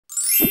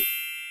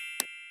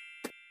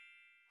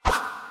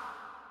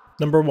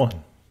Number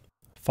 1.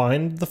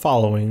 Find the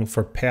following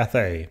for path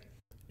A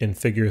in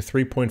figure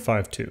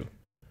 3.52.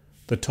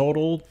 The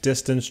total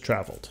distance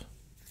traveled.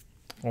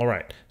 All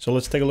right, so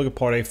let's take a look at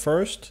part A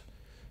first.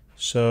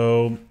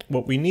 So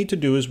what we need to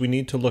do is we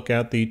need to look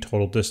at the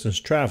total distance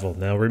traveled.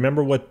 Now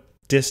remember what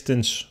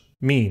distance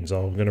means.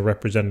 I'm going to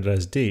represent it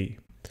as D.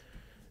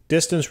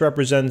 Distance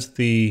represents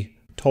the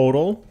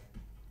total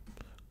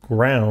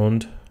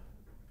ground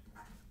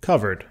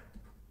covered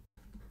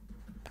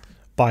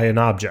by an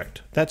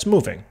object that's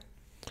moving.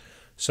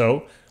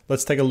 So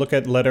let's take a look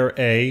at letter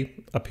A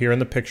up here in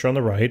the picture on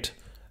the right,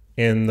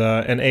 and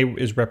A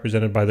is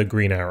represented by the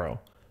green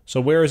arrow. So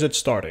where is it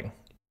starting?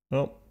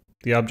 Well,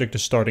 the object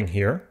is starting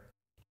here.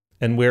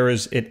 And where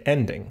is it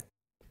ending?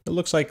 It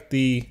looks like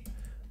the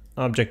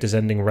object is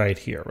ending right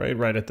here,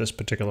 right at this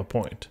particular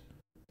point.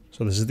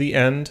 So this is the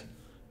end,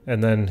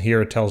 and then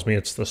here it tells me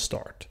it's the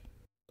start.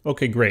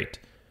 Okay, great.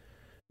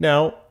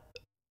 Now,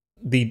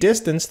 the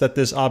distance that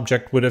this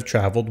object would have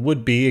traveled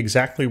would be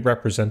exactly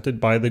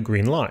represented by the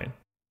green line.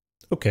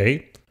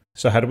 Okay,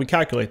 so how do we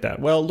calculate that?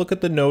 Well, look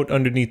at the note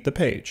underneath the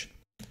page.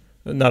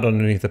 Not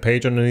underneath the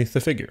page, underneath the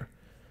figure.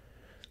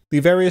 The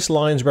various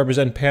lines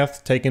represent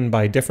paths taken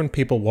by different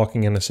people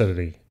walking in a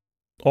city.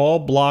 All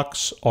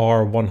blocks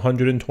are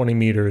 120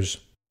 meters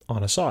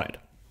on a side.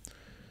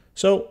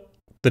 So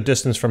the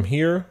distance from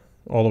here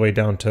all the way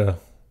down to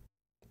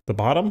the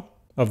bottom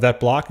of that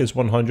block is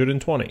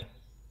 120.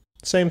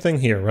 Same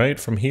thing here, right?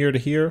 From here to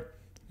here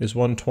is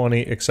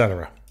 120,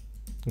 etc.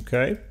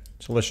 Okay,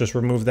 so let's just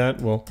remove that.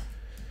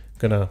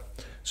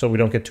 So we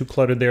don't get too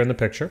cluttered there in the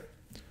picture.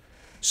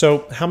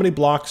 So how many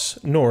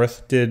blocks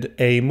north did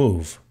A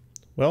move?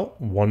 Well,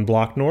 1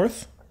 block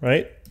north,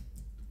 right?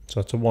 So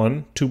that's a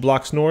 1. 2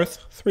 blocks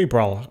north, 3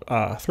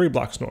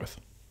 blocks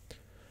north.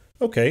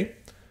 Okay,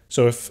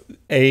 so if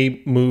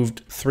A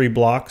moved 3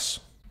 blocks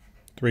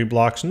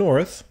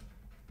north,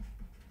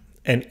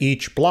 and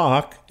each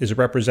block is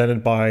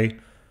represented by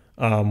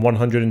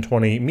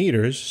 120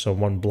 meters, so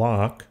 1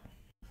 block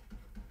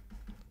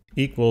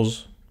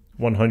equals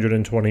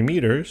 120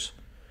 meters,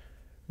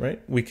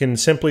 right? We can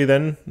simply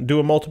then do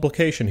a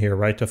multiplication here,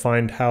 right, to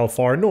find how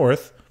far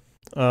north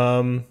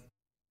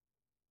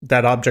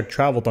that object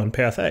traveled on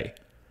path A.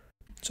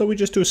 So we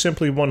just do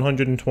simply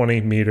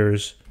 120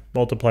 meters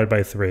multiplied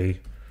by 3,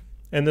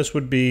 and this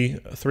would be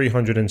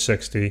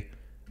 360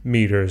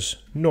 meters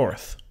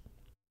north.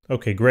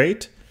 Okay,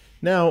 great.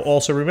 Now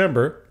also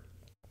remember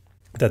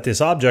that this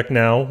object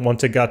now,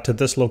 once it got to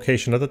this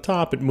location at the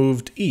top, it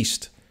moved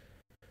east.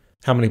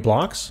 How many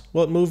blocks?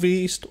 Well, it moved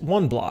east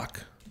 1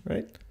 block,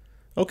 right?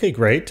 Okay,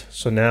 great.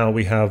 So now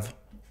we have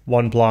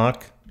 1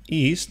 block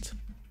east.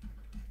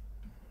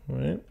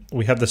 Right.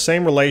 We have the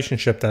same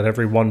relationship that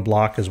every 1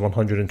 block is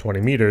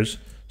 120 meters.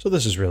 So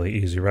this is really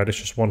easy, right? It's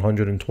just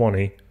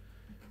 120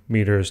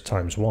 meters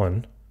times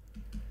 1.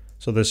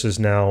 So this is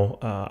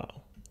now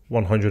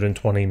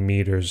 120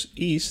 meters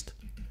east.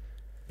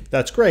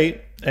 That's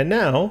great. And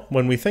now,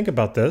 when we think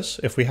about this,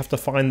 if we have to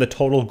find the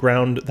total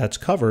ground that's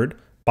covered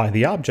by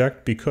the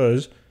object,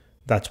 because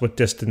that's what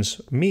distance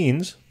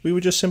means, we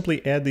would just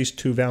simply add these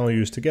two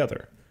values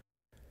together.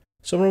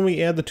 So when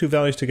we add the two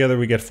values together,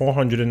 we get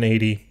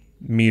 480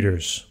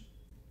 meters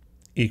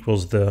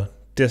equals the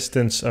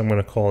distance. I'm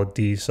going to call it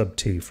d sub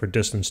t for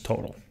distance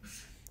total.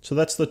 So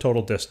that's the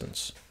total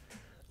distance.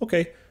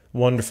 Okay,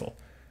 wonderful.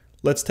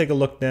 Let's take a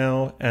look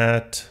now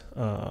at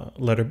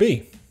letter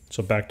B.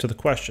 So back to the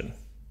question.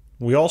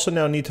 We also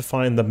now need to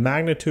find the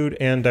magnitude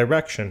and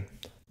direction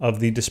of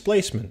the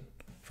displacement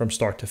from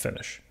start to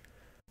finish.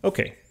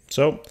 Okay,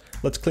 so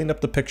let's clean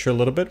up the picture a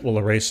little bit. We'll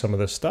erase some of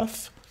this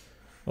stuff.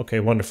 Okay,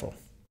 wonderful.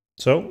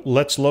 So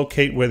let's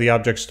locate where the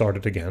object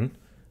started again.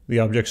 The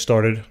object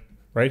started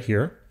right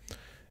here.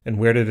 And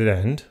where did it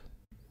end?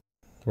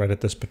 Right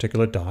at this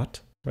particular dot,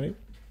 right?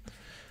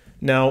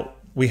 Now,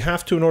 we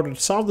have to, in order to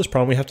solve this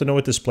problem, we have to know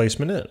what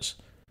displacement is,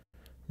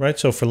 right?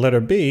 So for letter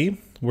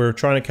B, we're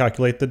trying to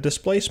calculate the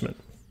displacement.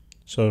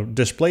 So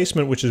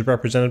displacement, which is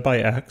represented by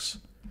x,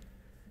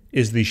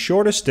 is the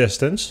shortest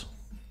distance.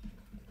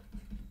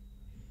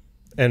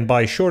 And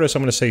by shortest,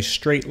 I'm going to say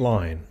straight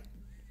line.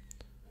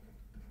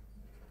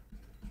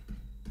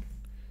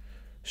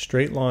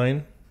 Straight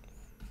line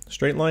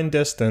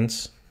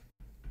distance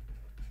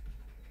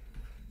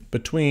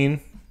between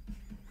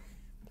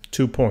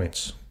 2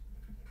 points.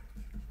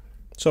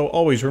 So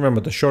always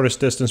remember, the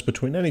shortest distance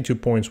between any 2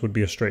 points would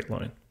be a straight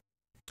line.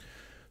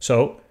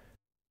 So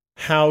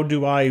how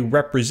do I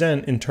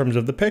represent, in terms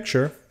of the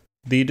picture,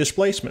 the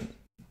displacement?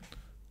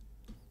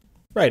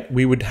 Right,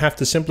 we would have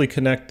to simply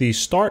connect the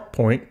start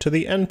point to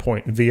the end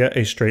point via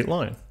a straight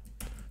line.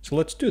 So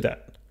let's do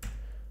that.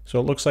 So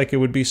it looks like it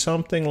would be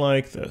something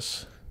like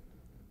this.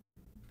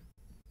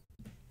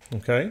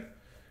 Okay,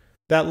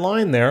 that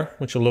line there,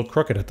 which is a little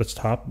crooked at the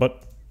top,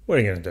 but what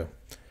are you going to do?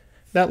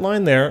 That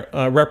line there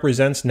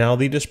represents now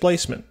the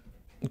displacement.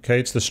 Okay,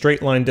 it's the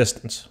straight line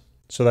distance.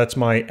 So that's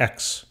my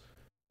x.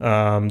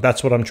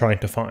 That's what I'm trying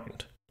to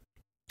find.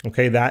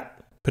 Okay,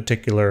 that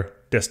particular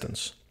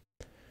distance.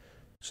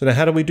 So now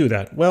how do we do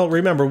that? Well,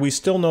 remember, we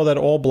still know that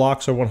all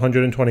blocks are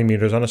 120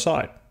 meters on a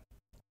side.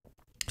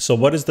 So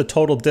what is the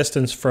total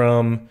distance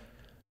from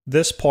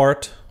this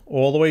part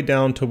all the way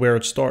down to where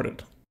it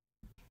started?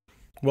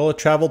 Well, it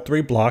traveled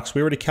 3 blocks.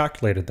 We already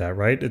calculated that,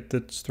 right?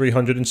 It's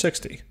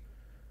 360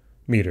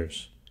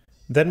 meters.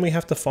 Then we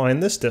have to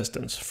find this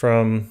distance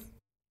from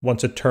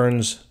once it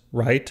turns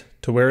right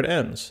to where it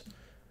ends.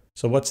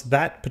 So what's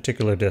that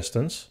particular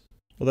distance?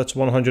 Well, that's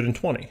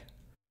 120.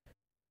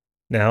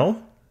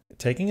 Now,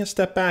 taking a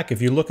step back,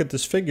 if you look at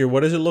this figure,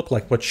 what does it look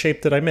like? What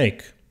shape did I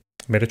make?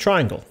 I made a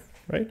triangle,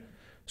 right?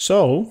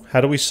 So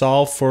how do we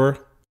solve for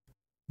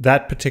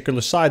that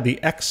particular side,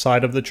 the x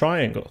side of the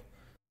triangle?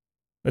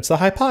 It's the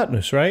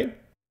hypotenuse, right?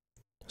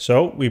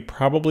 So we're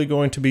probably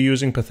going to be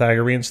using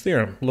Pythagorean's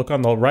theorem. Look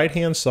on the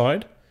right-hand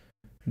side,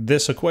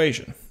 this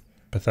equation,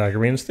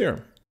 Pythagorean's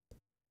theorem.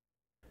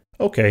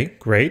 Okay,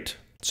 great.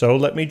 So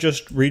let me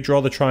just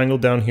redraw the triangle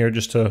down here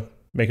just to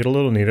make it a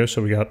little neater.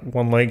 So we got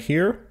one leg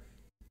here,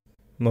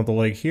 another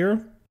leg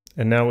here,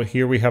 and now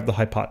here we have the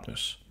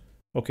hypotenuse.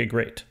 Okay,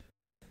 great.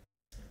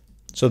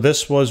 So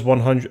this was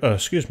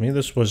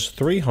this was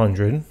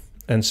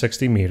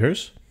 360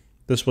 meters.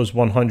 This was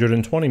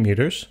 120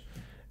 meters.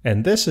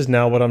 And this is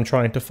now what I'm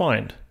trying to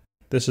find.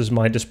 This is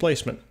my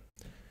displacement.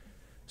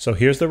 So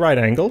here's the right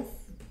angle.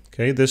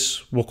 Okay,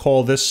 we'll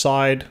call this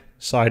side,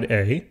 side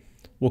A.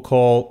 We'll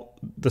call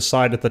the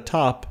side at the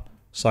top,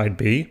 side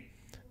B.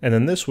 And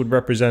then this would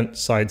represent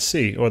side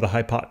C, or the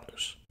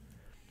hypotenuse.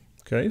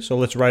 Okay, so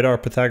let's write our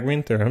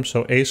Pythagorean theorem.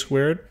 So a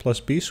squared plus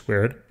b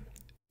squared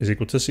is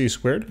equal to c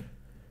squared.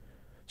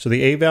 So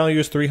the a value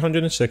is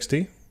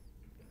 360,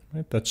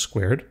 right? That's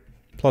squared,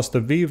 plus the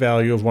v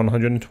value of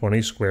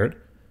 120 squared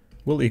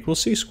will equal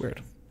c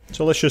squared.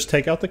 So let's just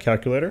take out the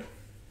calculator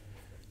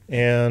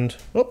and,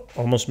 oh,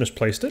 almost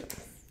misplaced it.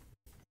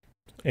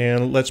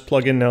 And let's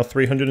plug in now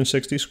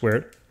 360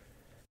 squared.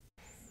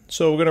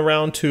 So we're going to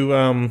round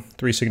to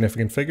 3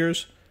 significant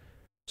figures.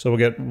 So we'll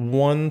get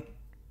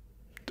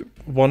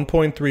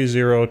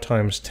 1.30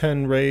 times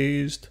 10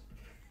 raised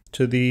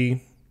to the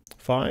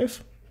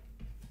 5.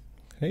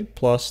 Okay,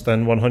 plus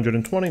then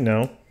 120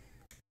 now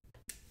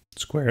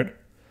squared.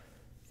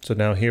 So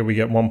now here we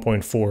get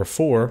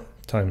 1.44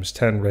 times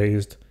 10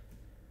 raised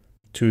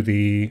to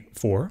the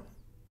 4.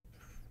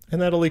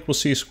 And that'll equal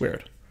c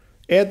squared.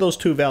 Add those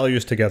two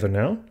values together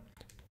now.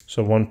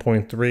 So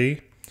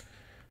 1.3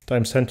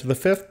 times 10 to the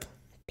 5th,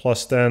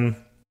 plus then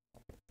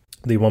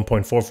the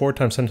 1.44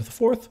 times 10 to the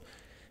 4th.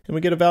 And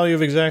we get a value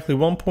of exactly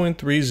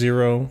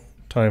 1.30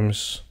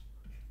 times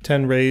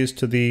 10 raised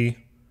to the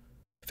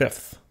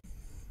 5th.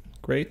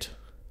 Great.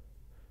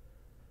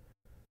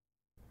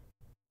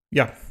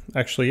 Yeah,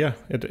 actually, yeah.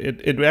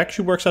 It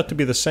actually works out to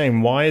be the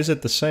same. Why is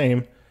it the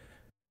same?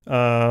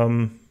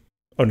 Oh,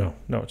 no,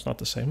 it's not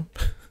the same.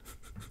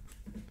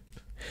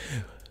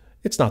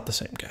 It's not the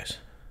same, guys.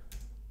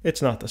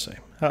 It's not the same.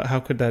 How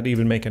could that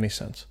even make any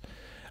sense?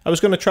 I was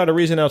going to try to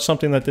reason out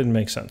something that didn't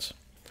make sense.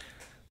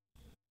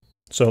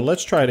 So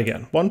let's try it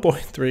again.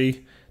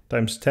 1.3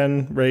 times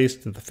 10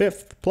 raised to the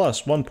 5th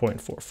plus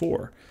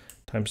 1.44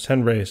 times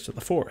 10 raised to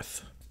the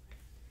 4th.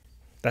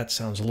 That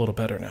sounds a little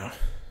better now.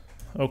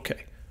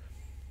 Okay.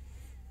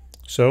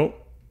 So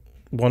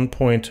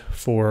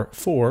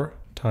 1.44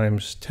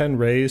 times 10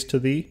 raised to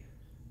the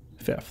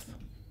 5th.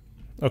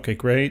 Okay,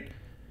 great.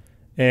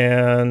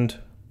 And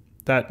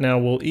that now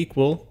will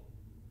equal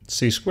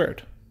c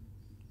squared.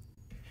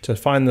 To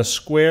find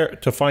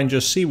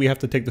just c, we have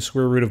to take the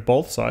square root of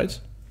both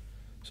sides.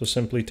 So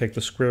simply take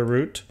the square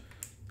root,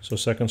 so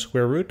second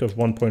square root of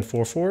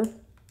 1.44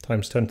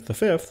 times 10 to the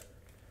 5th.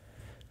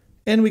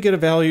 And we get a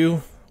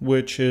value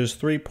which is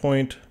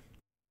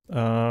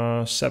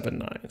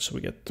 3.79. So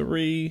we get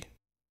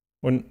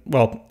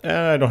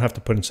I don't have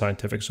to put in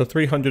scientific. So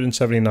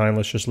 379,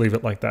 let's just leave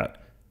it like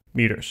that,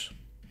 meters.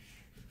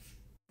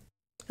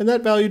 And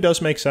that value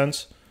does make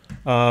sense.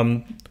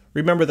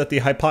 Remember that the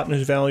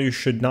hypotenuse value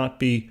should not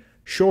be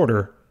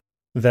shorter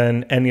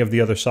than any of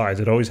the other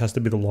sides. It always has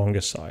to be the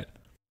longest side.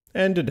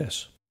 And it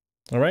is.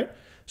 All right?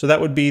 So that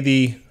would be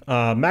the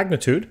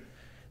magnitude.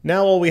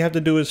 Now all we have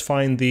to do is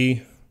find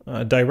the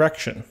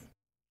direction.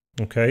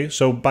 Okay?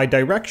 So by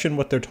direction,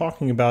 what they're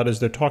talking about is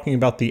they're talking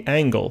about the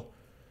angle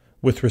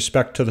with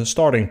respect to the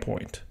starting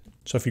point.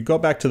 So if you go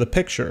back to the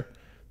picture,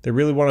 they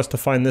really want us to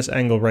find this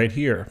angle right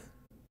here.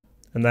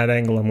 And that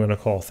angle I'm going to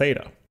call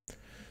theta.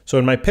 So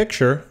in my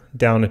picture,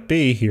 down at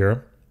B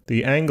here,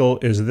 the angle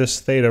is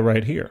this theta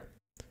right here.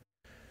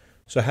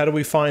 So how do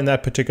we find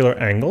that particular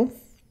angle?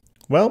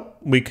 Well,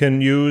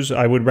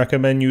 I would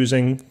recommend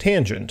using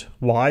tangent.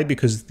 Why?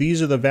 Because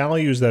these are the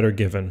values that are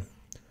given.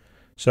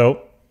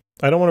 So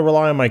I don't want to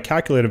rely on my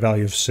calculated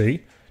value of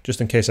C,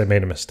 just in case I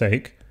made a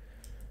mistake.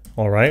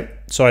 All right,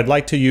 so I'd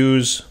like to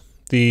use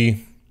the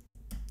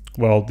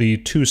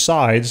two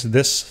sides,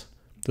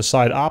 the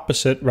side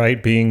opposite,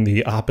 right, being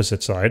the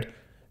opposite side,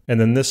 and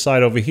then this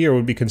side over here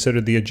would be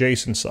considered the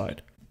adjacent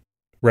side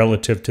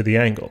relative to the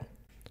angle.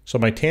 So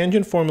my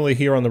tangent formula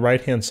here on the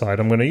right-hand side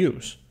I'm going to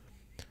use.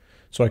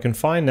 So I can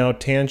find now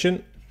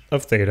tangent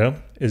of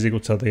theta is equal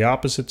to the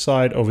opposite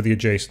side over the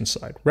adjacent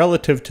side,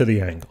 relative to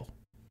the angle.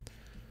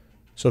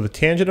 So the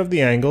tangent of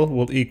the angle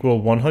will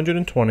equal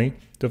 120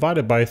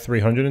 divided by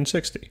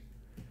 360.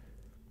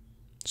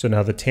 So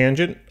now the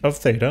tangent of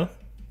theta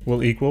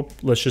will equal,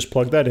 let's just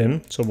plug that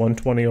in, so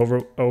 120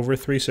 over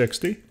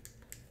 360.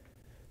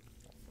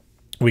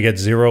 We get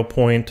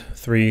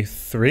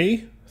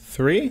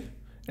 0.333,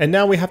 and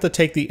now we have to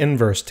take the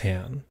inverse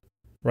tan,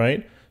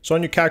 right? So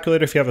on your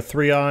calculator, if you have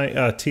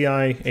a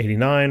TI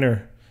 89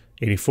 or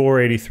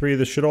 84, 83,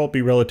 this should all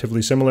be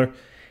relatively similar.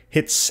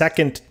 Hit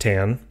second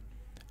tan,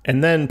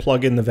 and then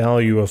plug in the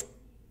value of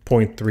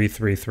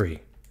 0.333.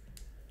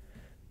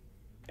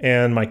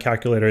 And my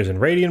calculator is in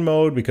radian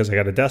mode because I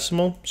got a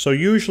decimal. So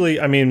usually,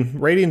 I mean,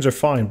 radians are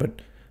fine,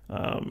 but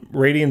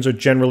radians are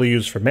generally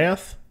used for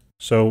math.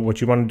 So what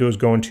you want to do is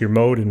go into your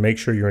mode and make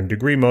sure you're in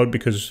degree mode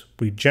because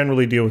we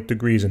generally deal with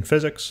degrees in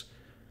physics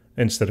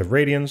instead of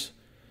radians.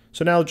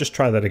 So now just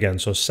try that again.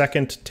 So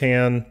second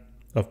tan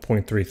of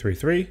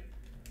 0.333,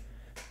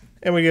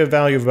 and we get a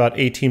value of about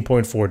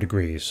 18.4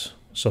 degrees.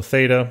 So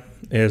theta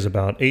is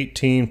about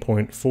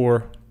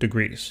 18.4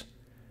 degrees.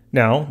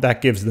 Now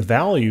that gives the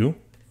value,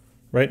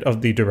 right,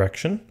 of the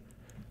direction,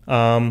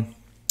 but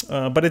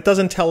it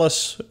doesn't tell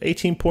us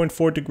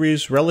 18.4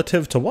 degrees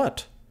relative to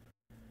what,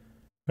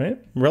 right?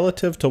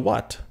 Relative to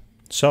what?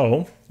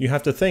 So you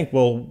have to think,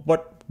 well,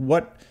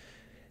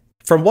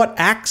 from what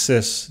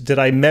axis did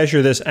I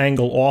measure this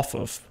angle off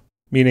of?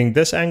 Meaning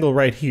this angle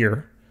right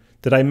here,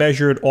 did I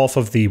measure it off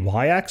of the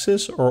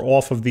y-axis or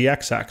off of the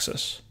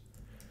x-axis?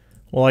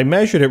 Well, I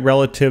measured it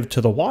relative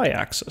to the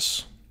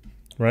y-axis,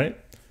 right?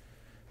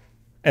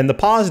 And the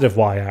positive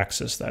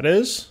y-axis, that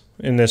is,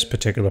 in this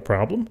particular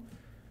problem,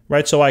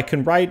 right? So I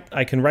can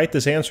write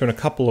this answer in a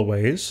couple of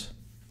ways.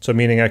 So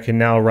meaning I can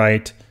now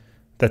write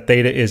that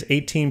theta is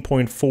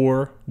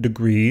 18.4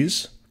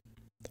 degrees.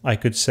 I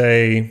could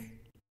say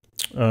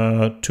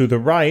to the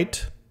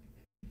right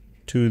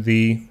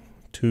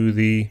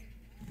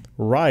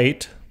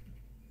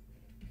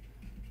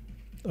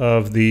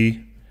of the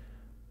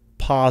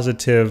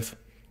positive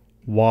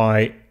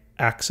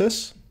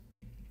y-axis.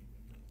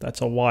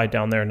 That's a y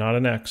down there, not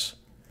an x.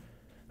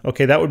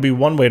 Okay, that would be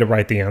one way to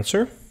write the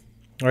answer.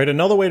 All right,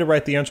 another way to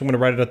write the answer, I'm going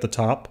to write it at the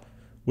top,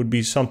 would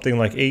be something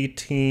like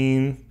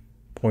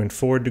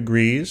 18.4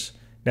 degrees.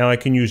 Now I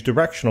can use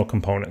directional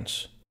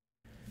components.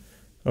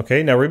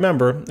 Okay, now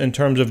remember, in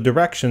terms of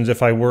directions,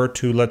 if I were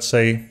to, let's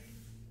say,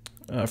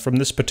 from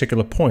this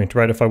particular point,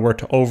 right, if I were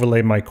to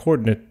overlay my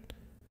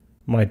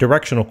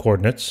directional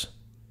coordinates,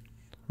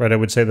 right, I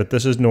would say that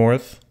this is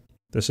north,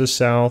 this is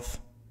south,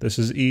 this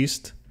is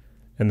east,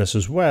 and this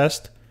is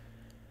west.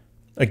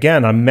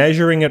 Again, I'm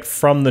measuring it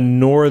from the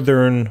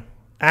northern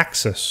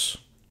axis,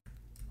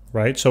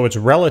 right? So it's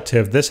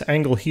relative, this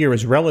angle here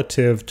is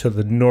relative to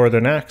the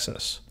northern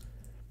axis.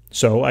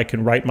 So I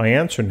can write my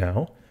answer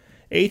now.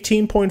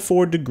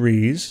 18.4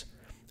 degrees,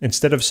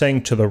 instead of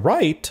saying to the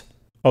right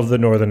of the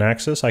northern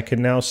axis, I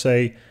can now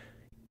say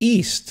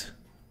east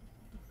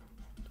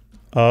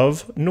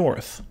of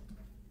north.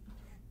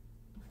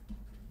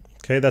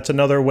 Okay, that's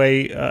another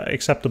way,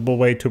 acceptable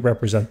way to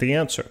represent the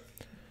answer.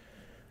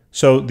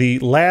 So the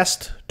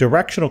last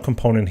directional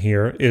component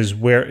here is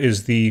where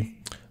is the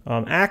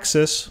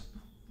axis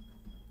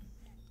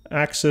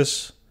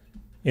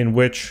in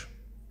which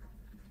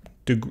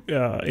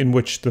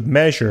the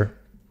measure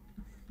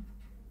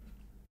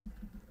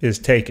is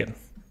taken.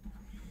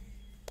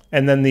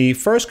 And then the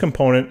first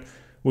component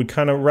would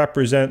kind of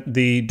represent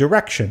the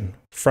direction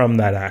from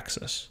that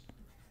axis.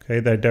 Okay,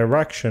 the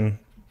direction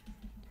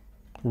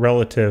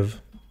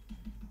relative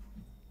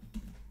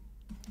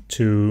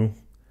to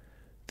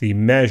the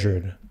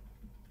measured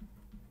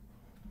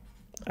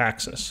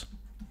axis.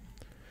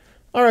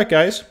 All right,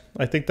 guys,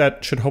 I think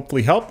that should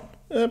hopefully help.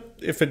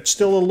 If it's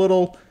still a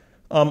little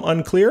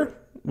unclear,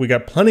 we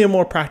got plenty of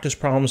more practice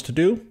problems to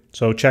do.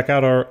 So check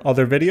out our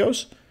other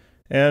videos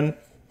and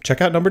check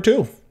out number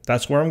 2.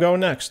 That's where I'm going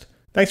next.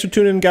 Thanks for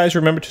tuning in, guys.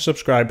 Remember to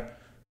subscribe.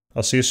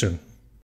 I'll see you soon.